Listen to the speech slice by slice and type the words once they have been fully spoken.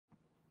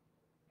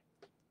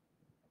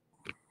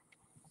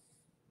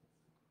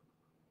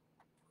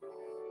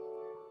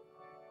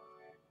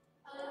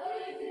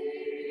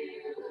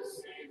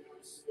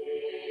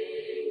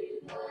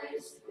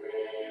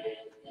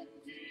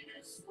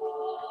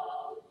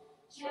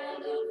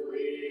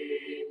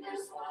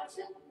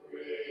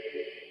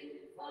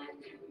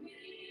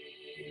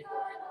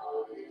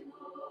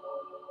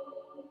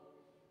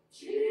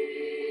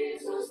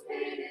Jesus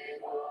paid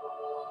it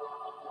all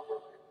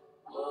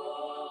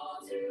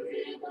to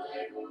him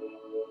I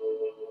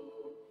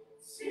owe.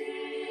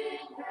 Sin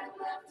had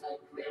left a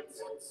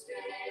crimson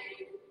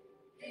stain,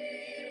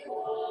 he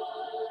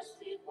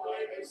washed it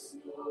white as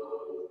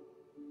snow.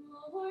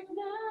 Lord,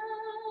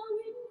 now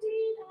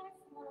indeed I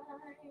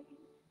find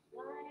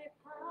thy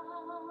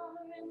power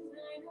and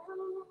thine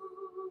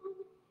own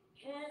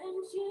can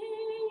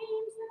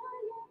change the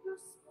leper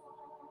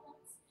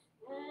spots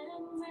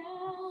and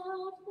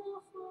melt the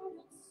heart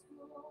of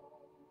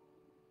stone.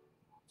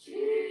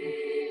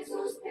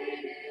 Jesus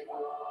paid it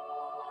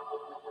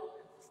all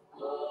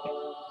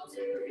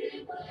to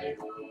him I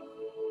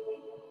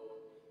owe.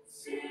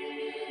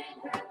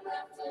 Sin had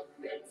left a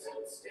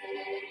crimson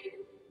stain,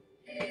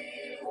 he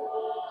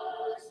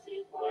washed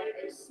it white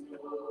as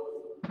snow.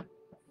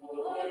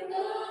 For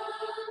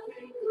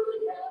nothing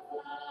could have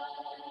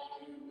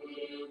I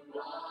will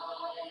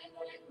bind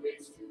thy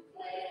grace to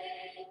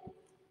claim.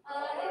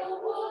 I'll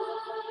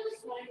wash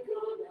my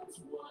garments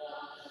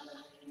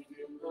white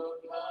in the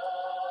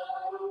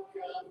blood of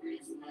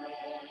Calvary's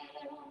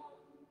Lamb.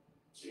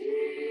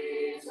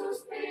 Jesus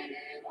paid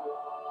it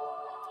all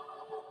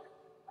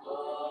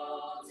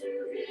to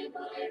him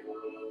I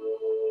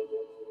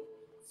owe.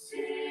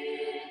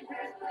 Sin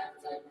had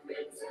left a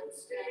crimson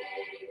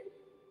stain,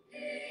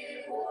 he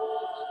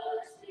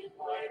washed it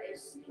white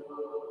as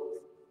snow.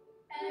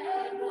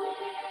 And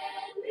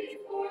when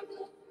before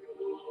the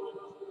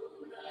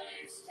throne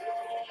I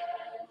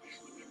stand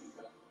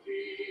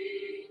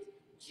incomplete,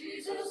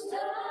 Jesus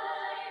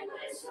died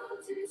my soul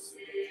to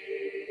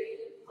save.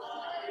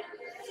 My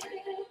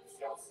lips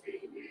shall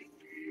sing with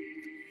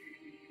peace.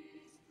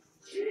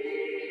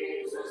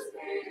 Jesus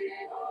paid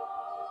it all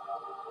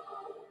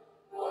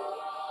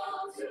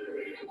to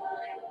him I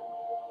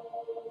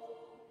owe.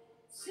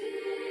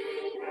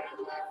 Sin had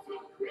left a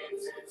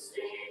crimson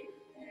stain,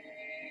 he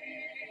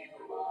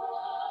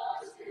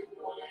washed it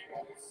white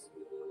as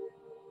snow.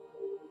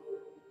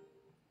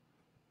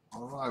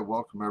 All right,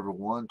 welcome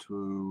everyone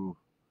to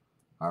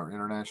our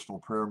international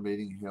prayer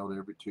meeting held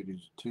every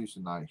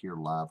Tuesday night here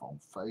live on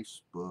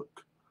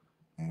Facebook.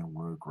 And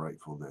we're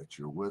grateful that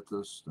you're with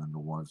us and the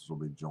ones that will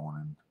be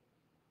joining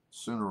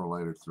sooner or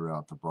later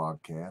throughout the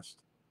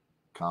broadcast.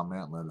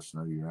 Comment, let us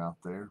know you're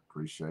out there.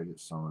 Appreciate it.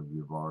 Some of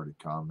you have already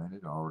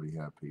commented. I already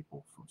have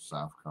people from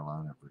South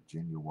Carolina and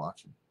Virginia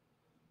watching.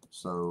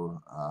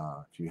 So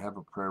if you have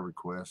a prayer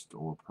request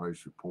or a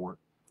praise report,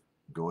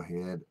 go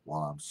ahead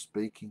while I'm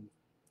speaking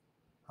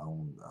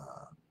on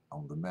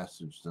the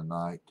message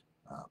tonight.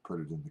 Put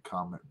it in the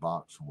comment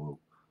box.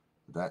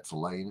 That's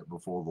laying it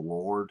before the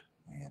Lord,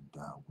 and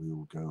we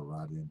will go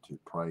right into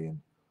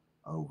praying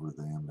over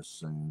them as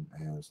soon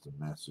as the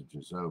message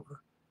is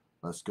over.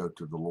 Let's go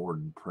to the Lord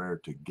in prayer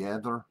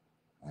together,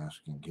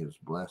 asking his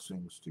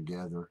blessings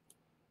together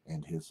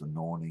and his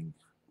anointing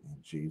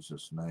in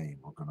Jesus' name.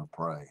 We're going to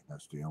pray.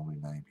 That's the only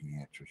name he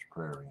answers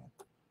prayer in.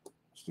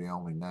 It's the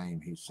only name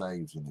he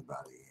saves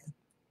anybody in,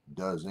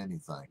 does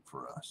anything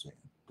for us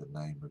in, the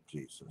name of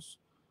Jesus.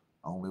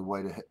 The only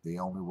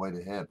way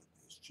to heaven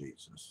is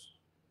Jesus.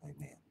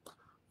 Amen.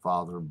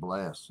 Father,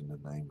 bless in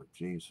the name of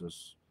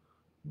Jesus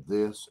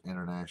this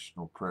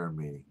international prayer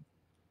meeting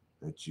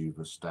that you've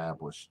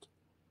established.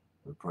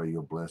 We pray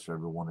you'll bless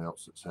everyone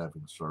else that's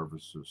having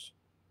services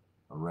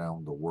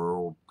around the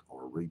world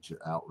or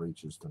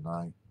outreaches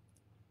tonight.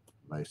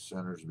 May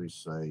sinners be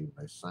saved.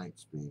 May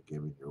saints be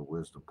given your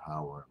wisdom,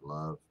 power, and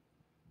love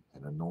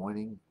and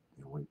anointing.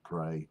 And we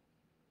pray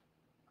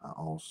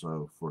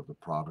also for the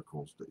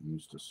prodigals that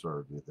used to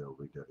serve you. They'll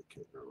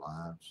rededicate their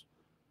lives.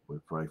 We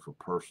pray for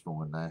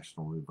personal and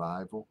national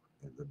revival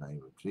in the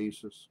name of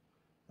Jesus.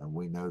 And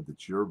we know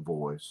that your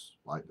voice,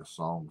 like the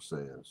song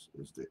says,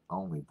 is the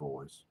only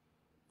voice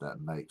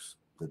that makes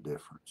the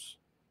difference.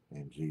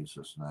 In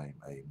Jesus' name,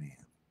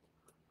 amen.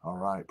 All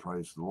right,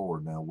 praise the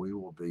Lord. Now we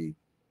will be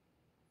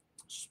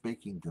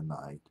speaking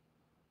tonight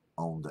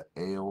on the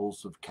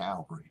L's of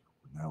Calvary.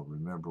 Now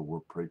remember, we're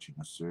preaching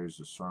a series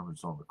of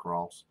sermons on the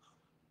cross,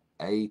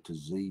 A to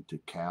Z to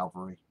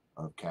Calvary,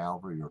 or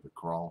the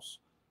cross.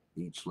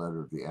 Each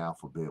letter of the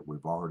alphabet,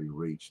 we've already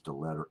reached the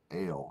letter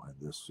L in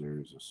this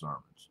series of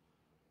sermons.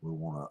 We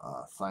want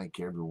to thank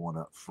everyone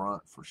up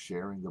front for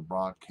sharing the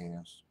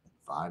broadcast,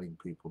 inviting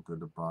people to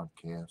the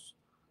broadcast,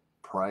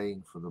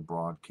 praying for the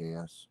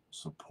broadcast,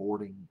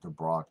 supporting the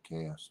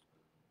broadcast.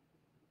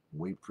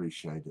 We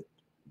appreciate it,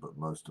 but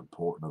most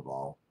important of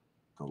all,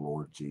 the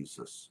Lord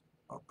Jesus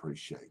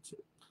appreciates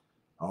it.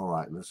 All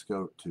right, let's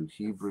go to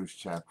Hebrews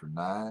chapter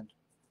 9,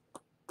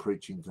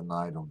 preaching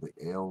tonight on the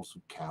L's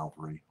of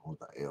Calvary, or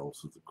the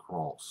L's of the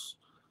cross.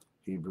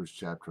 Hebrews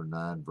chapter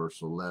 9,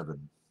 verse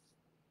 11.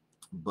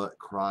 But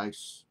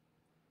Christ,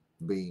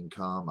 being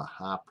come a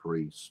high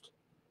priest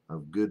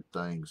of good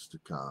things to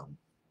come,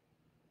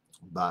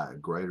 by a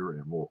greater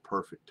and more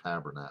perfect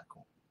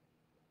tabernacle,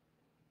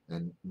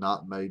 and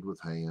not made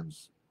with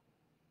hands,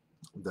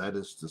 that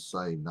is to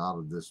say, not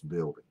of this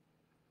building,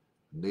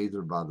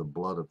 neither by the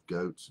blood of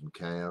goats and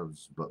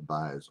calves, but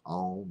by his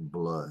own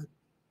blood.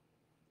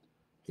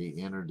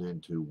 He entered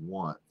into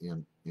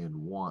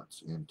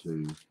once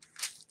into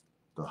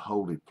the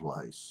holy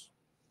place,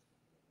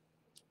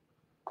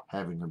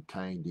 having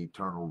obtained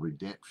eternal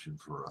redemption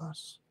for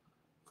us.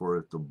 For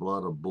if the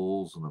blood of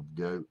bulls and of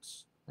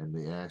goats and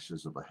the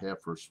ashes of a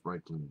heifer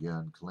sprinkling the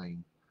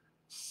unclean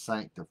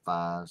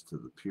sanctifies to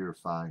the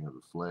purifying of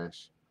the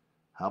flesh,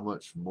 how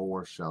much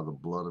more shall the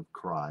blood of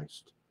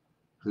Christ,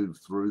 who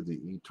through the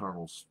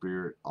eternal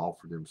Spirit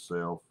offered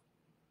himself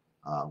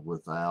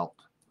without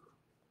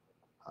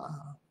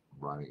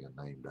writing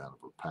a name down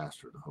of a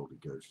pastor the Holy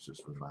Ghost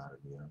just reminded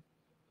me of,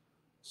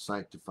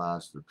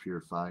 sanctifies to the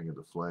purifying of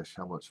the flesh,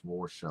 how much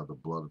more shall the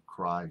blood of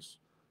Christ,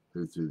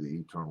 who through the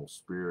eternal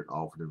Spirit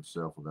offered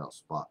himself without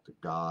spot to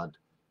God,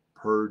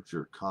 purge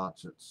your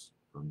conscience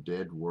from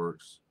dead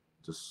works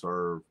to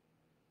serve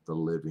the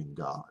living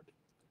God.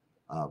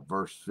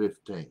 Verse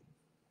 15.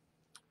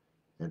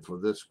 And for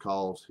this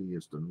cause he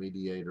is the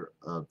mediator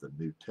of the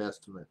New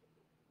Testament,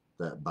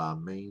 that by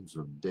means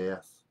of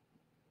death,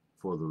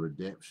 for the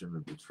redemption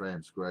of the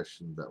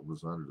transgression that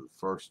was under the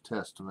first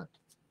testament,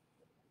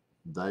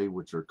 they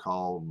which are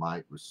called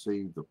might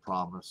receive the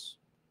promise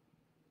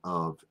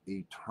of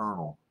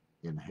eternal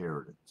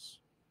inheritance.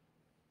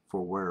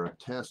 For where a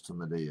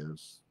testament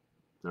is,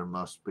 there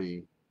must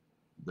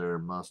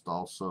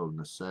also of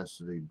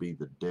necessity be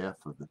the death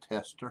of the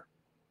tester.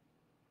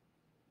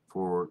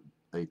 For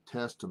a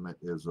testament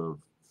is of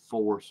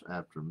force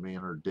after men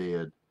are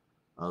dead,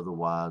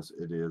 otherwise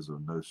it is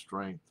of no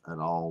strength at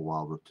all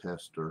while the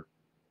tester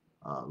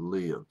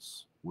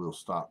lives. We'll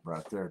stop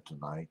right there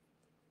tonight.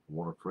 I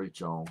want to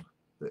preach on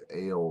the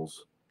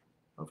ails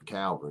of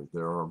Calvary.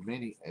 There are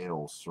many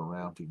ails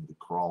surrounding the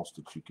cross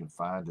that you can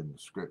find in the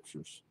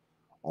scriptures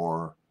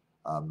or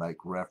make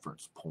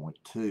reference point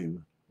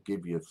to.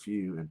 Give you a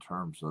few in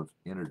terms of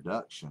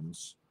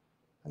introductions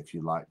if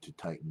you like to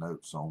take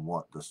notes on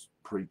what the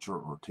preacher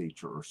or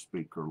teacher or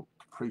speaker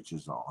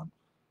preaches on.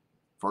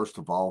 First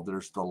of all,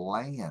 there's the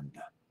land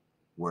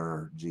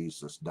where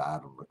Jesus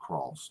died on the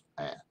cross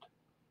at.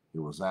 It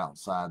was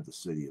outside the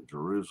city of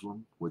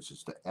Jerusalem, which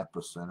is the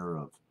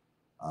epicenter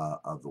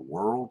of the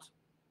world,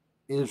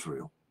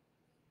 Israel.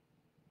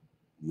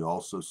 You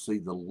also see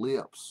the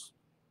lips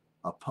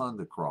upon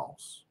the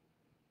cross.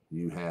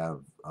 You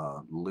have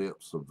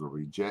lips of the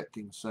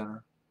rejecting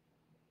sinner.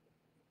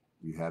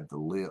 You have the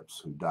lips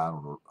who died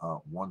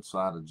on one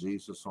side of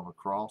Jesus on the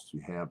cross.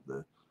 You have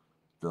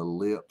the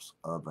lips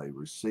of a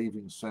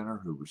receiving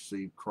sinner who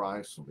received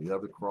Christ on the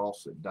other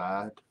cross that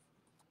died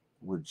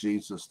with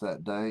Jesus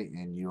that day.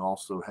 And you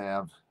also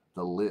have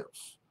the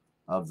lips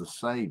of the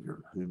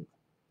Savior who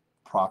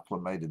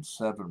proclamated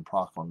 7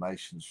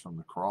 proclamations from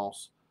the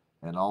cross,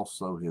 and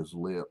also his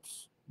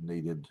lips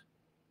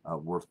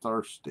were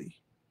thirsty.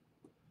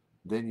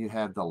 Then you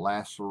have the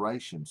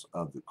lacerations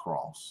of the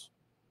cross.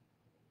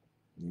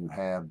 You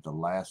have the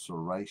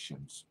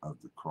lacerations of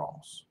the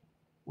cross,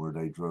 where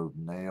they drove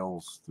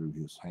nails through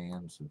his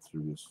hands and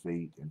through his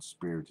feet and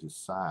speared his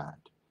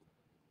side.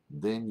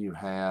 Then you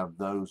have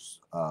those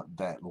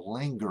that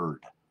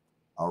lingered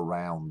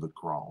around the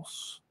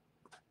cross.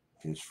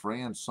 His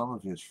friends, some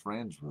of his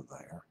friends were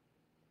there.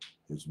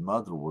 His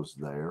mother was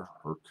there,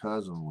 her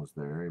cousin was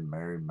there, and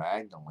Mary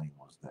Magdalene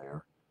was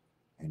there,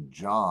 and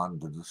John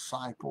the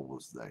disciple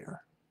was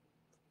there.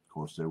 Of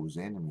course, there was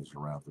enemies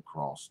around the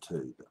cross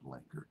too that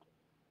lingered.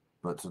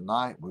 But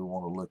tonight we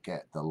want to look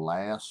at the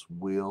last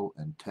will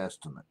and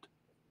testament,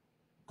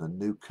 the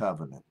new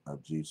covenant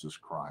of Jesus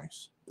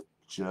Christ,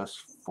 just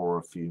for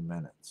a few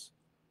minutes.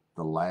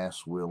 The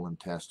last will and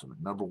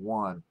testament. Number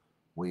one,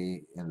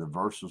 in the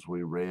verses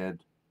we read,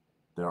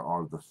 there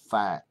are the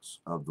facts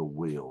of the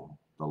will,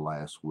 the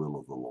last will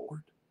of the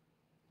Lord.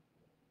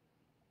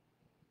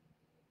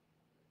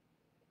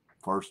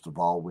 First of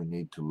all, we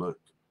need to look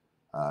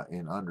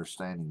in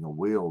understanding the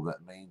will.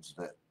 That means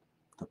that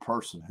the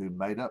person who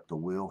made up the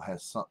will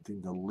has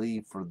something to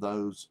leave for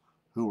those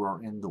who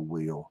are in the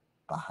will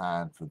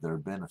behind for their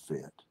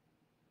benefit.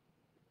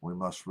 We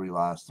must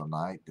realize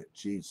tonight that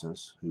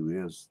Jesus,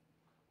 who is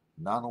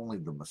not only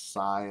the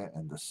Messiah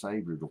and the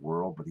Savior of the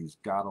world, but he's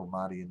God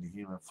Almighty in the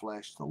human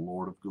flesh, the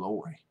Lord of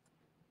glory.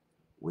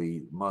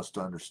 We must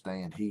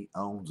understand he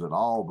owns it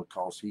all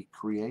because he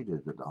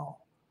created it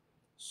all.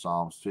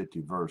 Psalms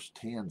 50 verse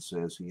 10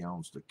 says he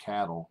owns the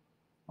cattle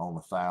on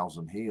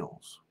 1,000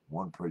 hills.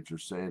 One preacher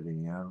said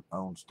he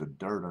owns the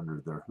dirt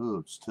under their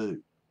hooves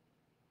too.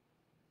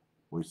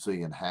 We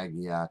see in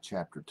Haggai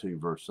chapter 2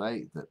 verse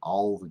 8 that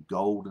all the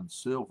gold and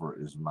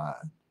silver is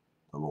mine,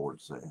 the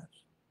Lord says.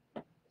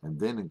 And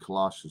then in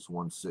Colossians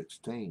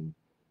 1:16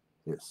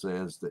 it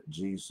says that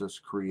Jesus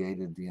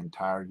created the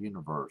entire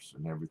universe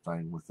and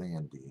everything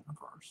within the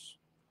universe.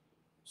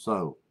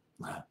 So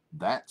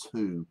that's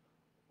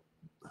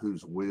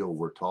whose will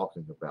we're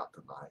talking about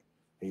tonight.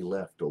 He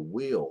left a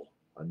will,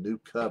 a new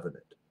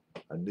covenant,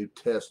 a new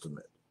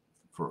testament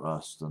for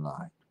us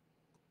tonight.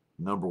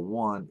 Number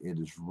one, it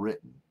is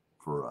written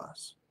for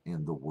us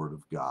in the Word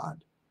of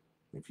God.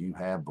 If you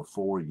have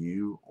before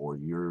you or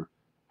you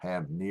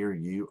have near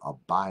you a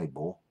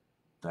Bible,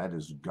 that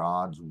is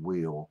God's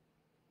will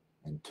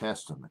and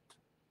testament.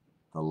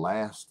 The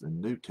last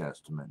and New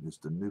Testament is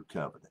the New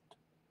Covenant.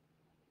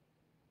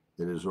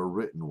 It is a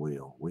written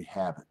will. We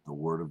have it, the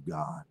Word of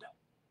God,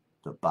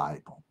 the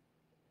Bible.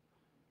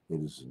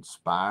 It is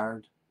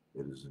inspired.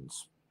 It is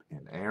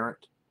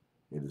inerrant.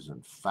 It is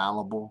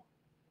infallible.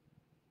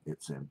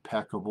 It's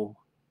impeccable.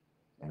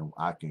 And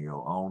I can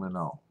go on and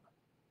on.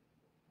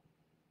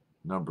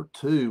 Number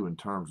two, in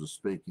terms of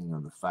speaking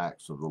of the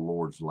facts of the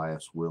Lord's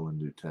last will in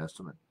New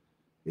Testament,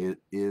 it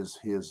is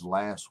his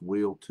last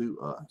will to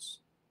us.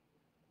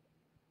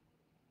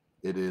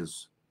 It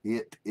is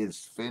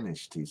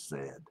finished, he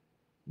said,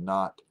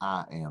 not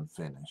I am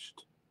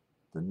finished.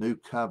 The new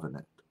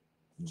covenant,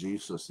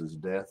 Jesus'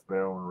 death,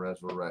 burial, and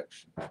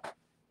resurrection,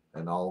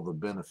 and all the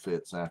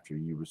benefits after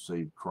you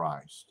receive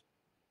Christ.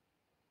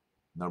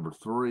 Number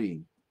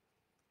three,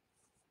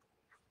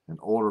 in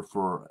order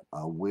for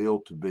a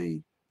will to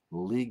be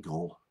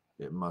legal,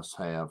 it must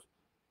have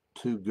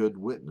two good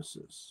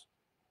witnesses.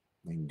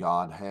 And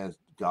God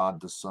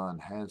the Son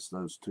has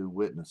those two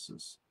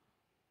witnesses.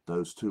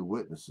 Those two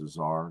witnesses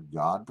are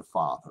God the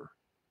Father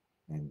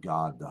and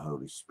God the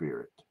Holy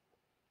Spirit.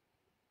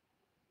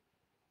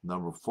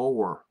 Number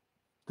four,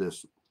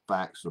 this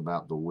facts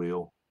about the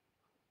will.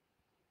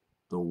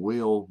 The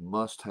will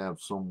must have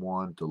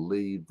someone to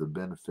leave the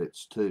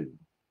benefits to.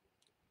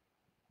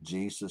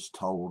 Jesus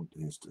told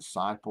his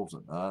disciples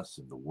and us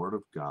in the Word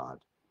of God,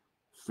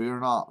 "Fear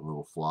not,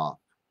 little flock,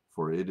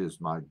 for it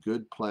is my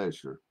good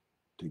pleasure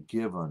to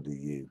give unto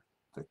you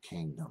the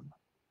kingdom."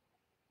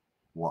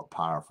 What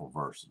powerful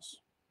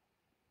verses.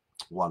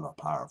 What a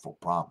powerful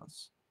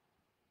promise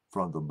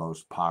from the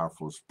most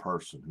powerfulest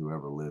person who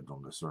ever lived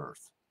on this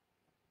earth,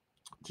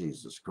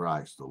 Jesus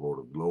Christ, the Lord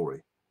of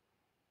glory.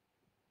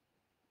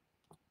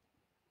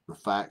 The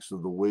facts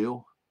of the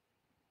will,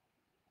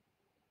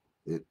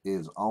 it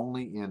is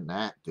only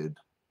enacted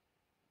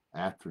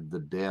after the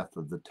death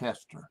of the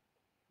testator.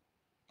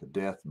 The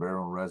death,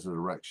 burial, and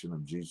resurrection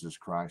of Jesus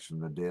Christ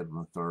from the dead on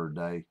the third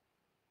day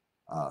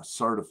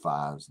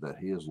certifies that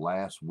his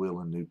last will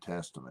in New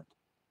Testament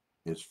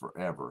is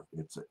forever.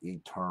 It's an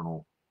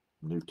eternal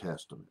New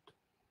Testament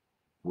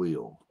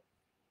will.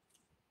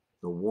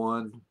 The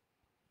one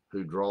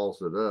who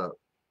draws it up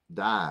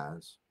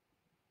dies,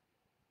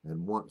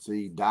 and once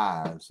he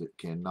dies, it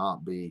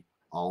cannot be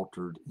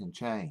altered and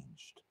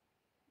changed.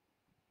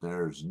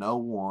 There's no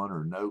one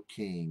or no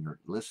king, or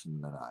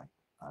listen tonight,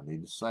 I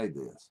need to say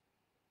this.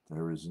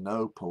 There is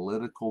no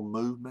political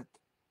movement,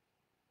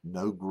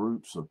 no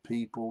groups of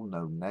people,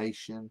 no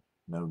nation,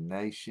 no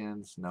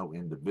nations, no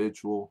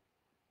individual,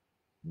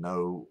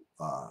 no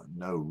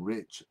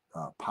rich,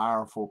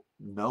 powerful,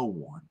 no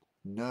one,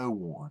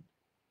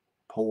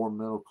 poor,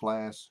 middle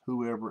class,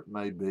 whoever it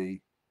may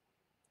be,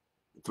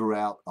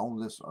 throughout on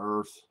this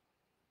earth,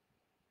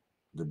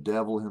 the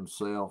devil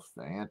himself,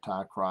 the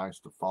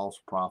Antichrist, the false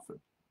prophet,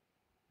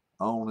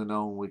 on and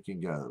on we can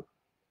go.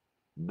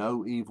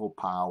 No evil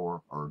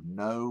power or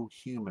no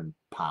human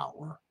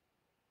power,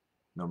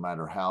 no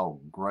matter how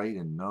great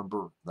in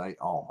number they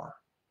are,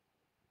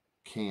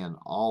 can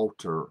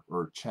alter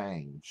or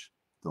change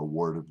the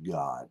Word of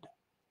God.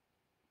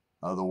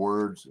 Other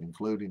words,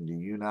 including the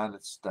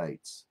United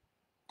States.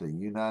 The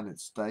United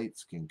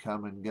States can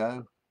come and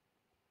go.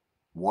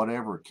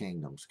 Whatever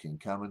kingdoms can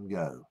come and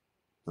go.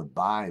 The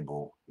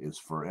Bible is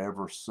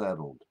forever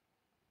settled,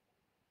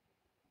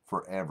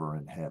 forever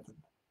in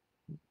heaven.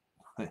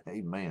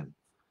 Amen.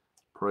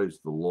 Praise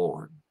the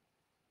Lord.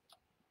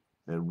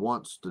 And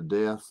once the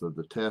death of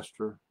the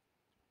testator,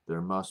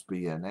 there must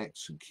be an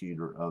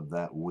executor of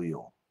that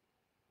will.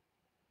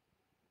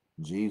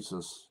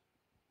 Jesus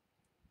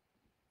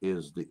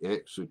is the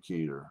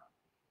executor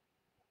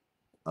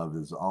of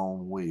his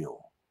own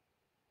will.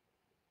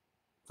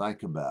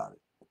 Think about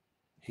it.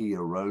 He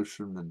arose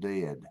from the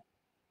dead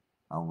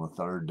on the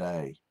third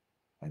day,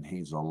 and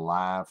he's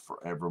alive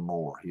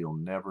forevermore. He'll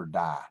never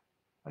die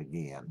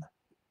again.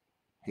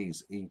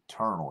 He's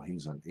eternal.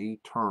 He's an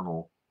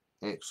eternal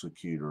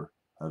executor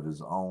of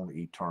his own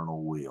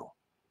eternal will.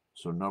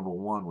 So number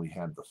one, we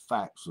have the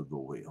facts of the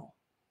will.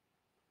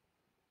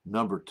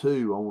 Number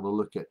two, I want to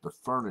look at the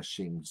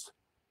furnishings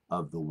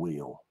of the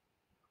will.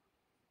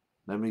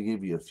 Let me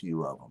give you a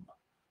few of them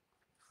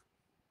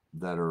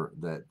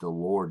that the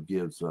Lord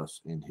gives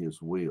us in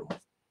his will.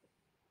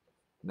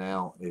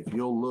 Now, if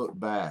you'll look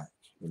back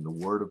in the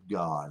Word of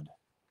God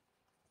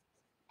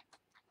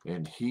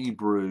in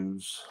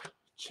Hebrews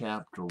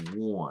chapter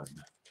 1,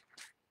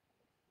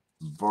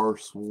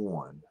 verse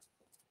 1,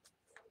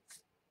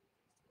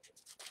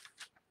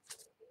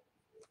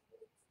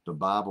 the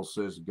Bible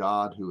says,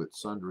 "God, who at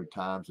sundry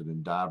times and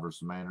in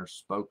divers manners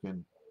spoke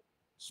in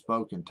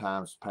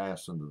times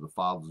past unto the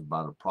fathers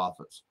by the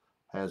prophets,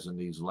 has in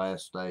these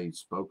last days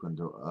spoken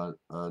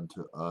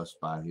unto us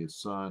by his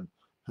Son,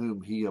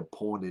 whom he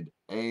appointed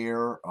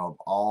heir of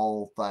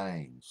all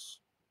things,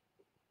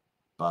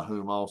 by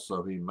whom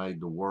also he made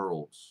the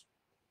worlds,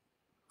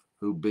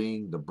 who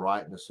being the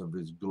brightness of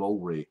his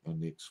glory and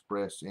the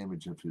express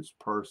image of his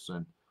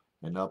person,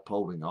 and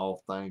upholding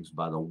all things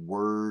by the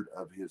word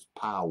of his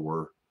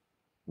power,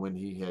 when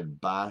he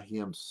had by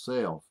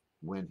himself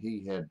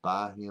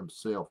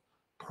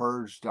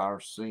purged our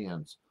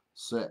sins,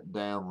 sat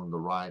down on the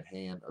right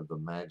hand of the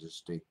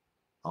majesty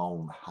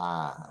on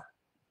high.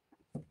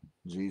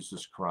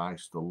 Jesus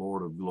Christ, the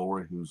Lord of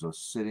glory, who's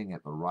sitting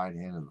at the right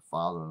hand of the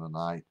Father in the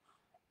night,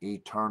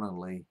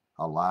 eternally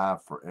alive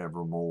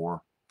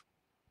forevermore.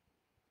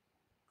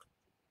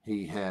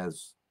 He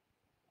has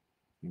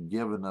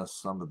given us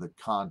some of the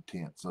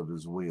contents of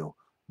his will.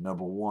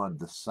 Number one,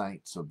 the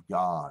saints of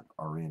God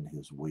are in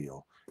his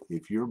will.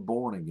 If you're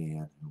born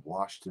again and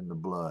washed in the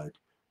blood,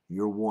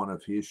 you're one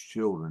of his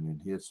children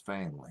in his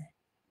family.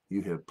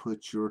 You have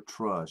put your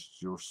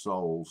trust, your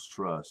soul's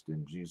trust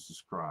in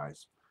Jesus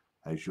Christ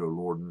as your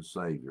Lord and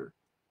Savior.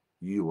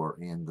 You are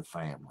in the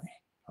family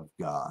of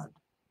God.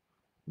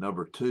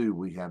 Number two,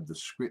 we have the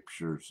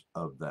scriptures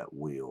of that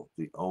will,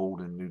 the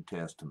Old and New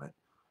Testament,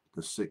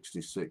 the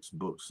 66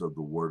 books of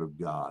the Word of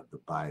God,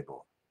 the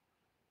Bible.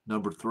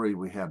 Number three,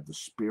 we have the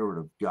Spirit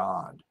of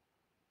God,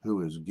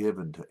 who is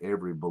given to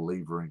every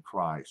believer in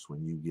Christ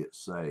when you get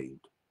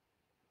saved.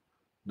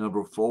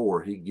 Number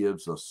four, he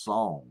gives us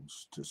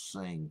songs to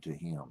sing to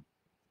him,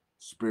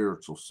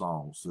 spiritual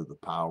songs through the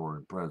power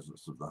and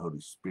presence of the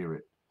Holy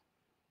Spirit.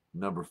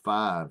 Number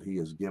five, he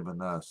has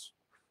given us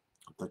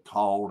the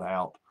called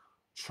out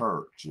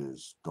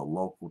churches, the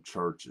local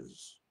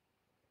churches,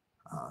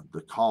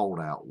 the called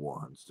out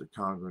ones, the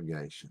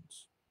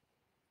congregations.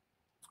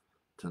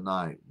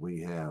 Tonight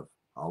we have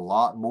a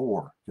lot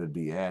more could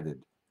be added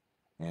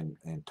and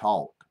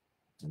taught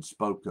and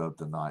spoke of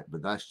tonight,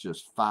 but that's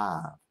just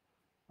five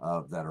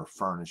that are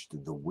furnished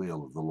in the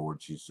will of the Lord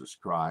Jesus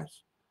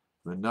Christ.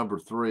 But number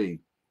three,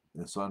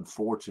 it's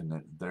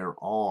unfortunate there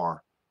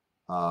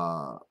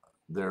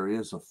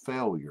is a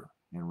failure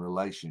in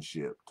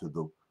relationship to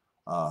the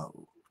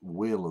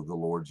will of the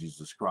Lord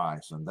Jesus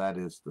Christ, and that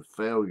is the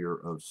failure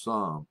of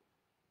some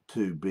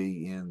to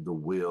be in the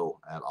will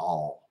at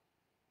all.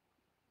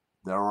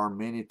 There are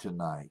many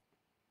tonight,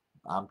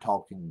 I'm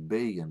talking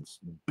billions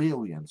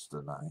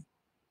tonight,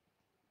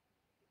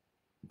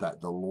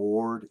 that the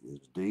Lord is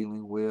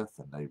dealing with,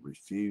 and they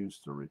refuse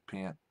to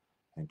repent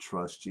and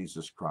trust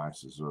Jesus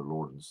Christ as their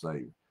Lord and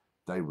Savior.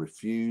 They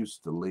refuse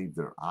to leave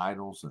their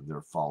idols and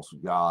their false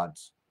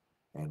gods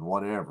and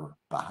whatever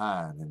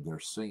behind in their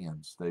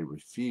sins. They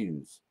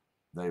refuse,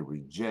 they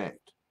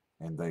reject,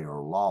 and they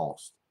are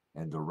lost.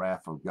 And the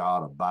wrath of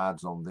God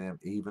abides on them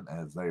even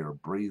as they are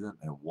breathing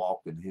and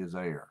walking his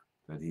air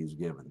that he's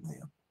given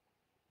them.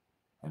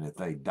 And if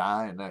they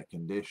die in that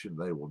condition,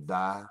 they will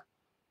die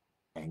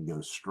and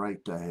go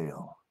straight to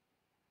hell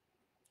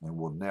and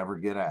will never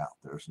get out.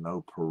 There's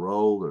no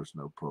parole, there's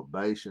no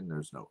probation,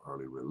 there's no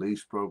early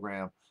release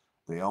program.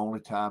 The only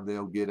time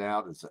they'll get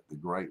out is at the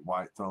great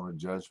white throne of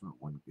judgment,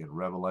 when in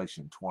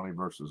Revelation 20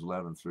 verses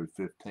 11 through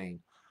 15,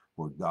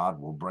 where God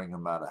will bring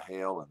them out of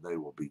hell and they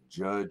will be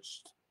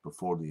judged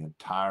before the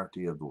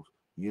entirety of the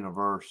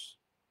universe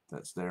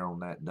that's there on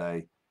that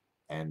day,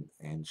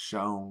 and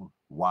shown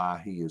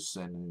why he is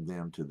sending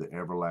them to the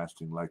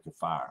everlasting lake of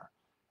fire.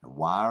 And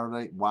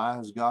why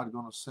is God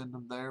going to send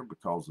them there?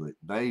 Because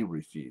they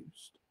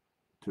refused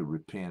to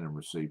repent and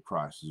receive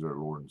Christ as their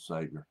Lord and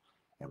Savior.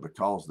 And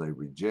because they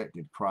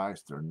rejected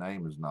Christ, their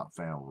name is not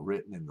found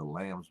written in the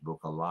Lamb's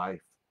Book of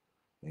Life.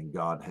 And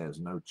God has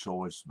no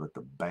choice but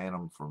to ban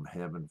them from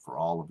heaven for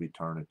all of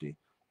eternity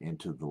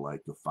into the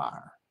lake of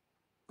fire.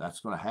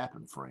 That's going to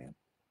happen, friend.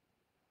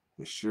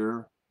 As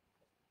sure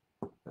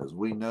as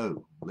we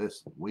know,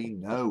 listen, we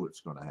know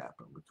it's going to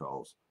happen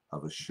because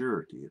of a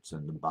surety. It's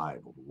in the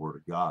Bible, the Word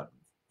of God.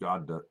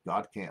 God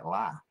can't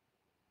lie.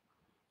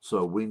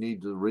 So we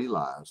need to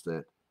realize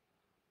that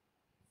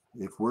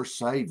if we're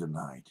saved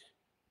tonight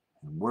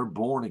and we're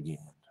born again,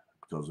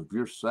 because if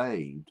you're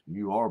saved,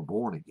 you are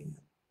born again.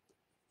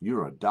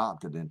 You're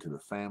adopted into the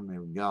family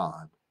of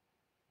God.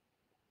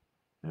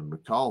 And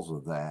because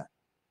of that,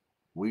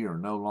 we are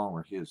no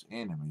longer his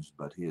enemies,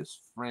 but his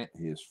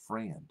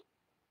friend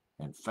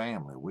and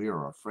family. We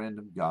are a friend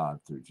of God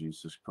through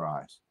Jesus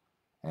Christ.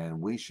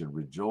 And we should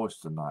rejoice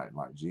tonight,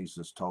 like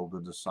Jesus told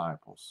the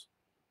disciples,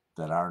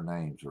 that our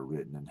names are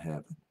written in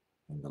heaven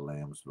in the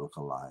Lamb's Book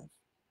of Life.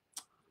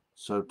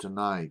 So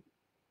tonight,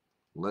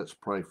 let's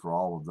pray for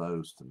all of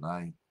those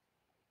tonight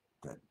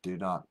that do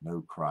not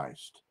know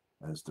Christ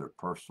as their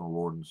personal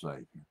Lord and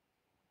Savior,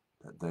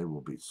 that they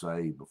will be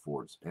saved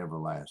before it's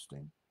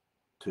everlasting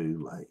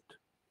too late.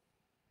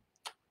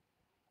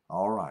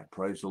 All right,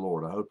 praise the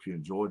Lord. I hope you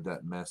enjoyed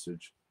that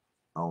message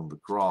on the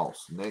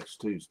cross. Next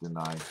Tuesday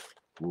night,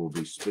 we'll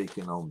be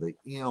speaking on the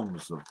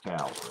M's of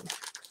Calvary.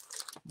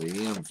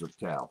 The M's of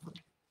Calvary.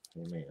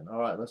 Amen. All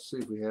right, let's see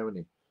if we have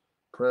any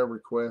prayer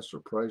requests or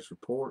praise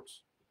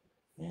reports.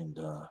 And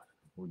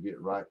we'll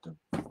get right to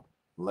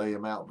lay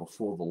them out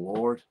before the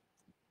Lord.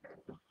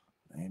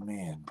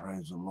 Amen.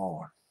 Praise the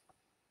Lord.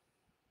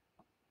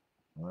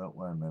 Well,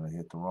 wait a minute. I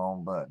hit the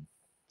wrong button.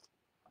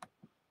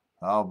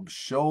 I'll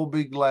sure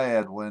be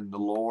glad when the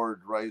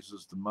Lord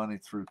raises the money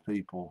through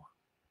people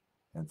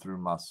and through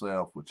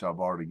myself, which I've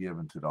already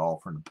given to the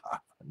offering, to buy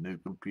a new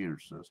computer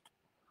system.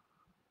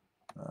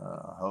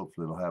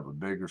 Hopefully it'll have a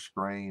bigger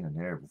screen and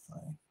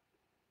everything.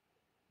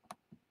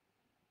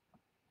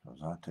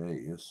 Because I tell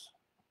you,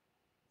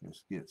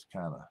 this gets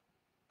kind of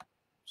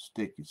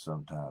sticky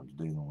sometimes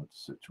dealing with the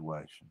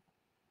situation.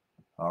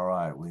 All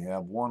right, we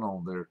have one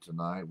on there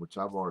tonight, which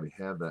I've already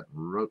had that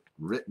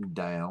written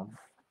down.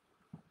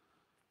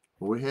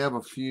 We have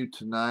a few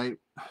tonight.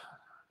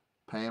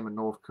 Pam in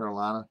North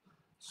Carolina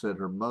said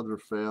her mother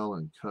fell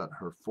and cut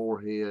her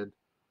forehead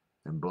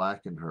and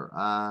blackened her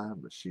eye,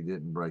 but she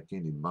didn't break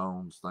any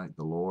bones, thank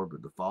the Lord.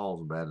 But the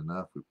fall's bad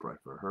enough. We pray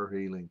for her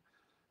healing.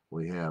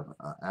 We have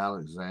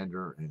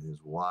Alexander and his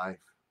wife,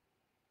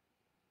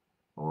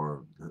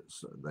 or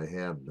they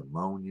have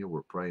pneumonia.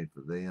 We're praying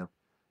for them.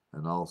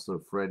 And also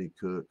Freddie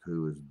Cook,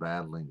 who is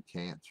battling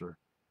cancer.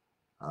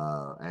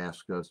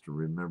 Ask us to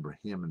remember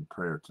him in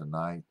prayer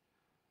tonight.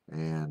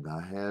 And I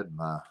had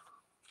my,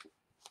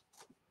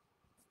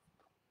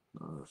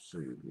 let's see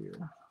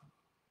here,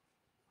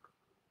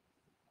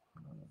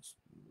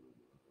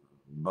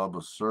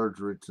 Bubba's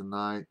surgery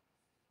tonight.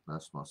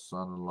 That's my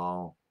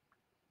son-in-law.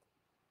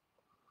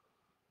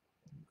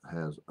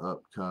 Has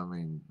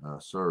upcoming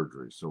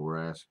surgery, so we're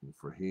asking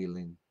for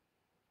healing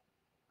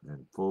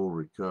and full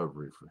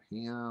recovery for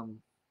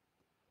him.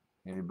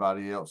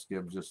 Anybody else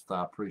give just,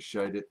 I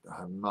appreciate it.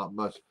 I'm not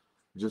much,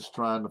 just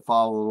trying to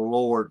follow the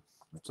Lord.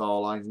 That's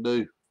all I can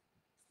do.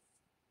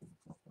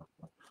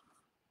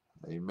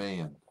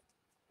 Amen.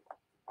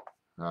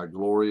 Our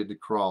glory at the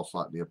cross,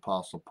 like the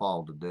Apostle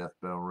Paul, the death,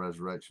 burial, and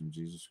resurrection of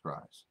Jesus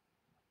Christ.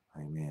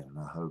 Amen. And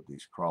I hope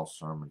these cross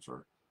sermons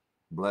are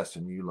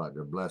blessing you like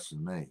they're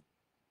blessing me.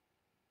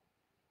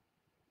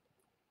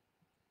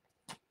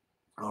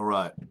 All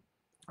right.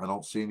 I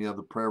don't see any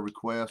other prayer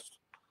requests.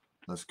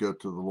 Let's go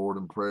to the Lord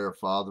in prayer.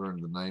 Father, in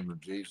the name of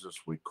Jesus,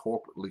 we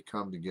corporately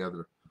come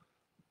together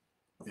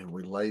and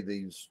we lay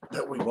these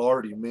that we've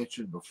already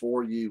mentioned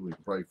before you. We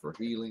pray for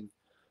healing.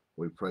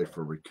 We pray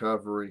for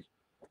recovery.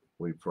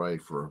 We pray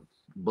for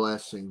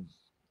blessing,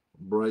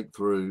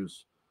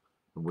 breakthroughs.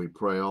 And we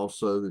pray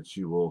also that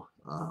you will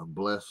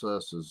bless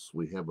us as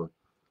we have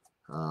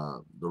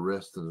the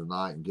rest of the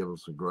night and give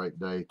us a great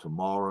day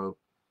tomorrow.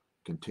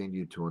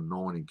 Continue to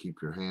anoint and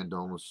keep your hand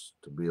on us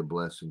to be a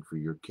blessing for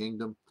your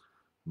kingdom.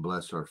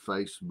 Bless our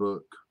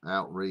Facebook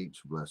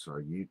outreach. Bless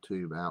our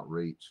YouTube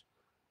outreach.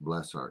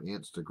 Bless our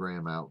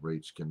Instagram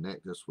outreach.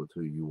 Connect us with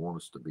who you want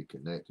us to be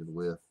connected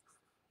with.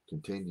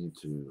 Continue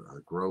to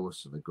grow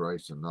us in the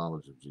grace and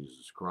knowledge of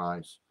Jesus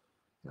Christ.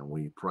 And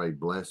we pray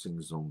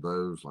blessings on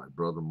those like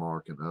Brother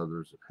Mark and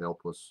others that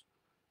help us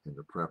in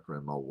the prepper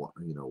and my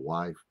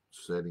wife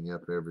setting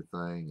up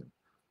everything, and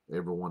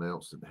everyone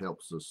else that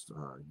helps us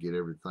get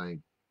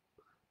everything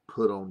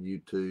put on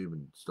YouTube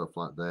and stuff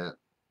like that.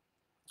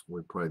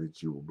 We pray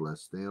that you will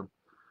bless them.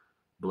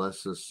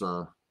 Bless us,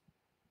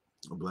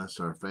 bless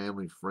our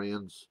family,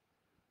 friends,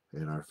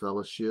 and our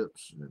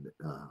fellowships, and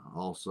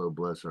also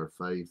bless our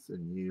faith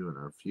in you and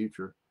our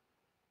future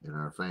and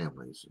our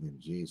families. In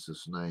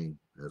Jesus' name,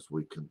 as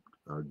we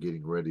are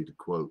getting ready to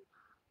quote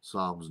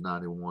Psalms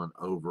 91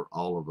 over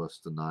all of us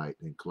tonight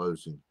in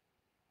closing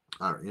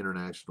our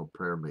international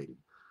prayer meeting.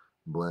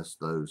 Bless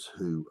those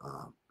who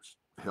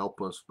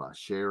help us by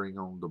sharing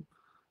on the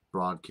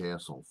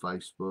broadcast on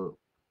Facebook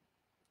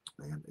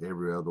and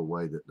every other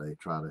way that they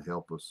try to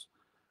help us.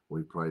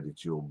 We pray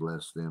that you'll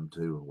bless them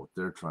too and what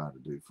they're trying to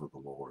do for the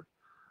Lord.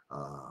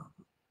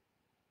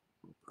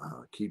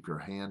 Keep your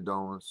hand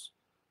on us.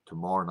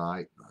 Tomorrow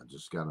night, I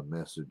just got a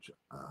message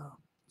as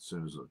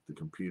soon as the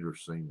computer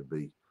seemed to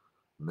be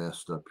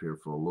messed up here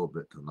for a little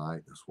bit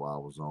tonight. That's why I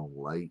was on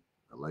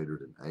later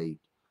than 8.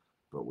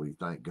 But we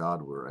thank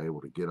God we're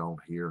able to get on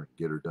here and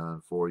get her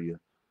done for you.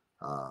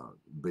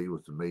 Be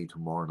with me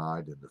tomorrow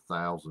night and the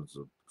thousands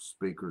of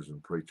speakers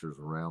and preachers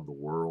around the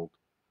world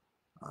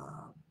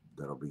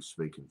that'll be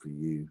speaking for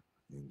you.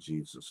 In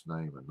Jesus'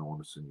 name,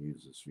 anoint us and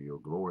use us for your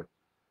glory.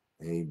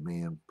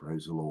 Amen.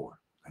 Praise the Lord.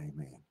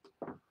 Amen.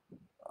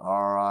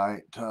 All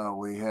right.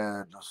 We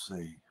had, let's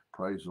see,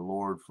 praise the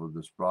Lord for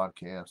this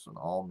broadcast and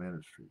all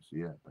ministries.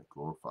 Yeah, they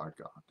glorify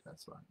God.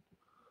 That's right.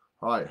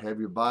 All right.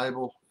 Have your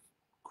Bible.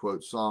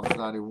 Quote Psalms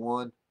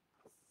 91.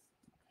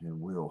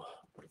 And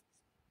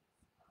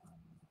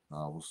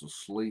I was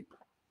asleep.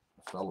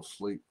 I fell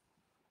asleep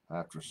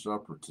after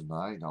supper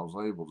tonight. I was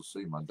able to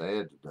see my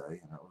dad today,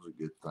 and that was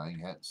a good thing.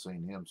 Hadn't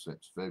seen him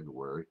since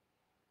February,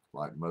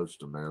 like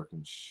most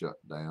Americans shut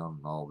down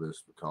and all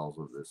this because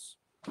of this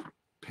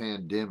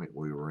pandemic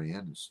we were in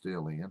and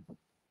still in.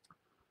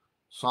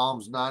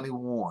 Psalms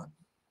 91.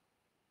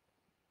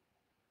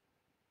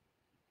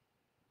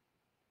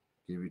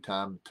 Give you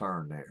time to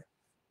turn there.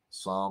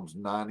 Psalms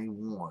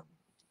 91.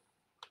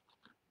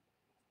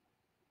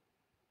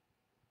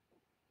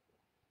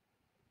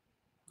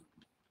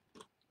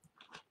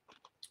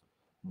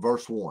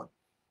 Verse 1.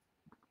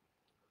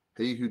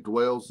 He who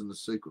dwells in the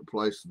secret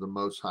place of the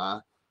Most High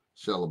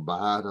shall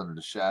abide under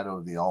the shadow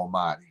of the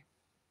Almighty.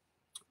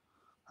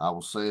 I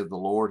will say of the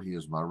Lord, He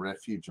is my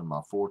refuge and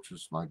my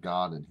fortress, my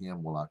God, in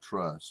Him will I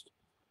trust.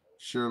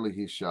 Surely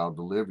he shall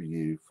deliver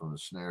you from the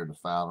snare of the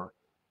fowler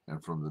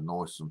and from the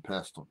noisome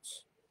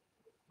pestilence.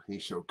 He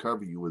shall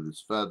cover you with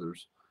his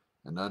feathers,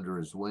 and under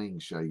his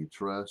wings shall you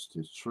trust.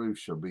 His truth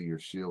shall be your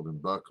shield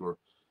and buckler.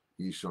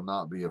 You shall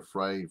not be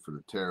afraid for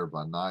the terror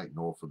by night,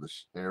 nor for the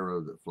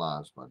arrow that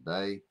flies by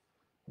day,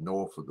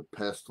 nor for the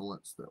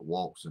pestilence that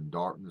walks in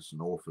darkness,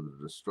 nor for the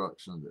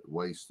destruction that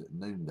wastes at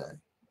noonday.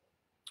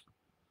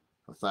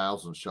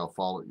 1,000 shall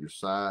fall at your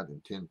side,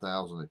 and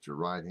 10,000 at your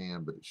right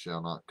hand, but it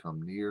shall not come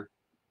near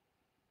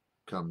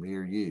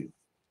you.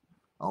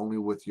 Only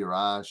with your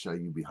eyes shall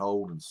you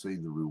behold and see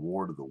the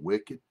reward of the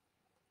wicked,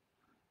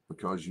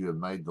 because you have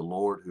made the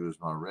Lord, who is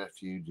my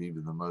refuge,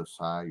 even the Most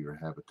High, your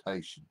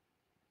habitation.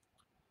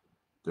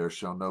 There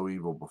shall no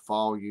evil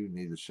befall you,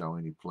 neither shall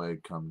any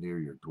plague come near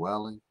your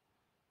dwelling.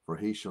 For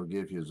he shall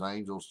give his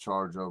angels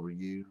charge over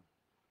you,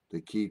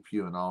 to keep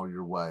you in all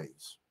your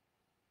ways.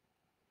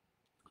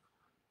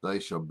 They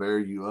shall bear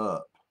you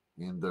up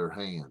in their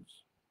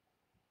hands,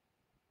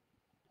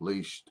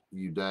 lest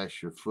you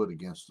dash your foot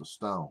against a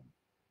stone.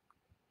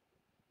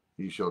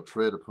 You shall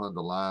tread upon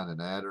the lion and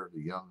adder,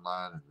 the young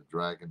lion and the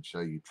dragon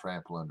shall you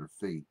trample under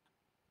feet.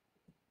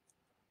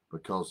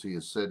 Because he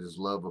has set his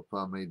love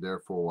upon me,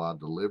 therefore will I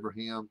deliver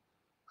him.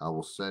 I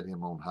will set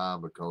him on high,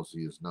 because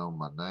he has known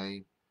my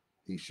name.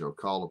 He shall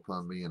call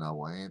upon me, and I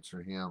will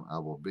answer him. I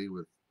will be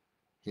with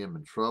him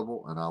in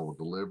trouble, and I will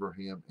deliver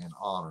him and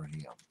honor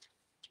him.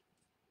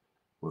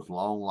 With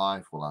long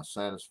life will I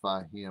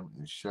satisfy him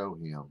and show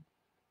him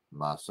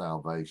my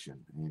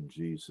salvation, in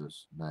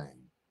Jesus'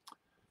 name.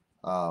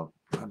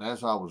 And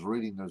as I was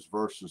reading those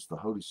verses, the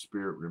Holy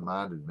Spirit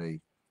reminded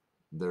me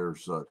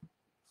there's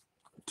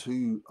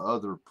two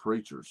other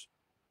preachers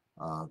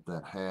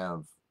that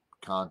have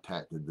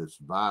contacted this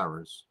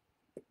virus,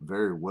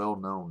 very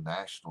well-known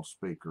national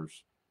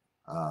speakers.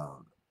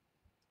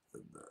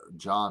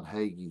 John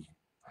Hagee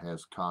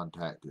has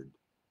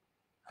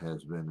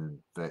been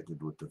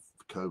infected with the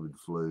COVID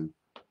flu,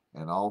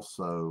 and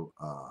also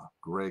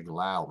Greg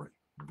Lowry,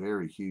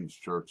 very huge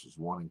churches,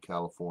 one in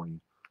California,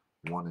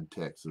 one in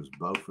Texas.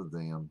 Both of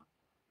them,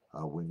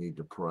 we need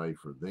to pray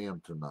for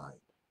them tonight.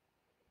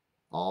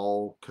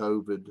 All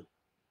COVID,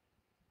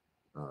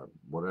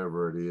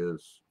 whatever it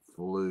is,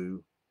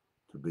 flu,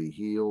 to be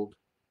healed.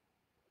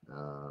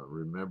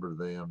 Remember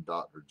them,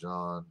 Dr.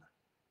 John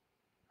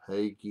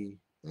Hagee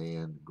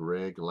and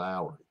Greg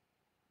Lowry.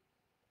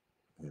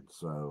 And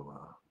so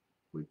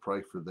we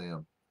pray for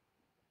them,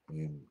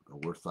 and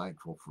we're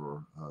thankful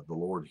for the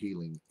Lord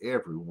healing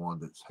everyone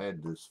that's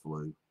had this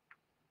flu,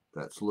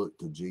 that's looked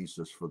to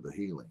Jesus for the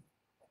healing,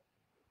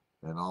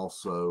 and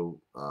also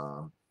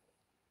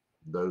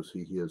those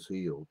he has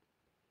healed,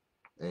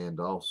 and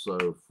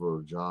also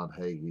for John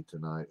Hagee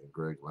tonight and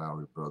Greg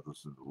Lowry,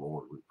 brothers in the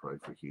Lord. We pray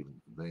for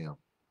healing for them.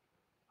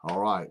 All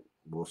right,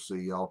 we'll see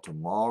y'all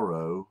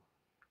tomorrow.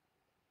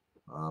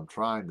 I'm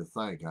trying to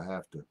think.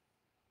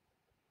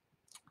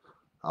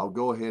 I'll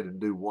go ahead and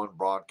do one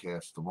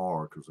broadcast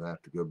tomorrow, because I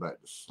have to go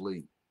back to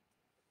sleep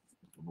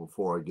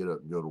before I get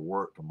up and go to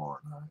work tomorrow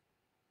night.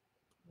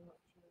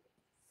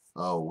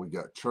 Oh, we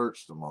got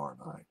church tomorrow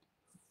night.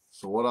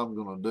 So what I'm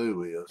going to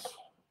do is,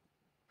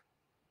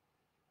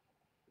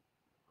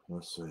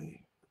 let's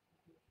see,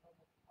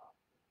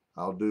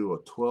 I'll do a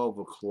 12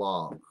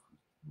 o'clock.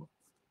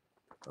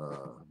 My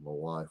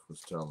wife was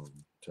telling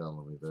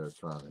me they're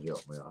trying to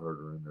help me. I heard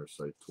her in there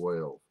say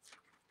 12.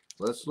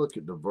 Let's look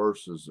at the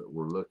verses that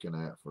we're looking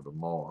at for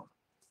tomorrow.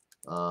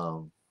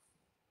 I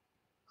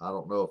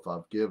don't know if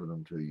I've given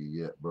them to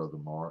you yet, Brother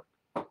Mark.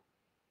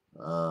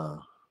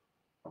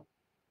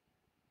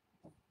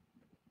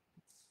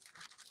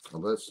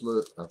 Let's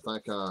look. I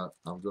think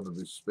I'm going to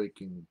be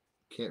speaking.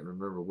 Can't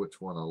remember which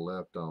one I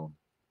left on.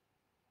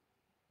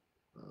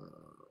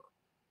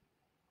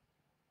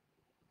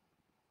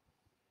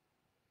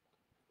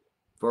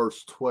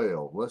 Verse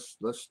 12.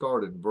 Let's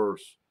start in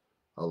verse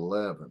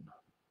 11.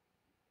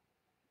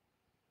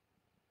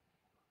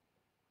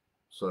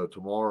 So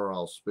tomorrow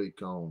I'll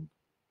speak on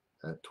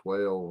at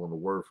 12 on the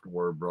word for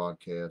word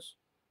broadcast,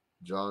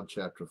 John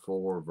chapter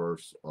 4,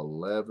 verse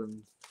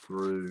 11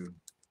 through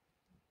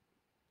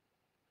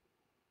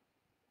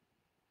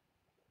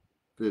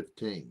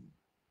 15.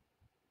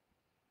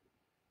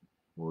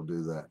 We'll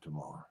do that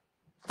tomorrow.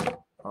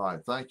 All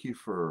right. Thank you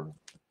for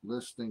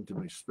listening to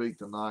me speak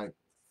tonight.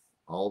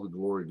 All the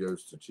glory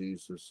goes to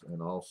Jesus.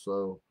 And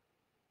also,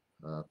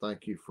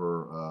 thank you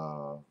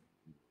for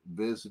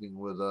visiting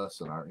with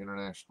us at our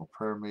international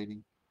prayer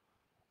meeting.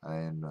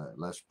 And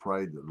let's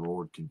pray that the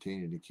Lord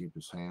continue to keep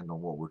his hand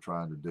on what we're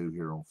trying to do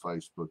here on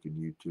Facebook and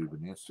YouTube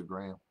and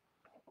Instagram.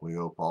 We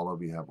hope all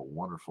of you have a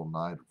wonderful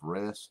night of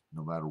rest,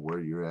 no matter where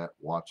you're at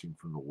watching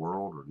from the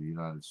world or the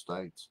United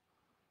States.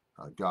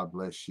 God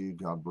bless you.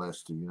 God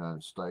bless the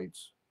United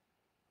States.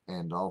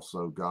 And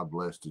also God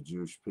bless the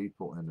Jewish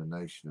people and the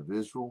nation of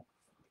Israel.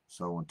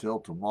 So until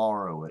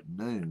tomorrow at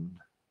noon,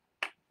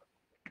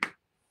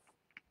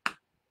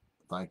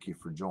 thank you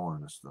for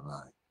joining us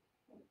tonight.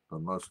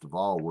 But most of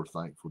all, we're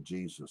thankful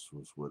Jesus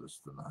was with us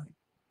tonight.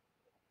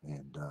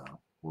 And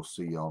we'll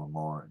see y'all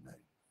tomorrow at noon.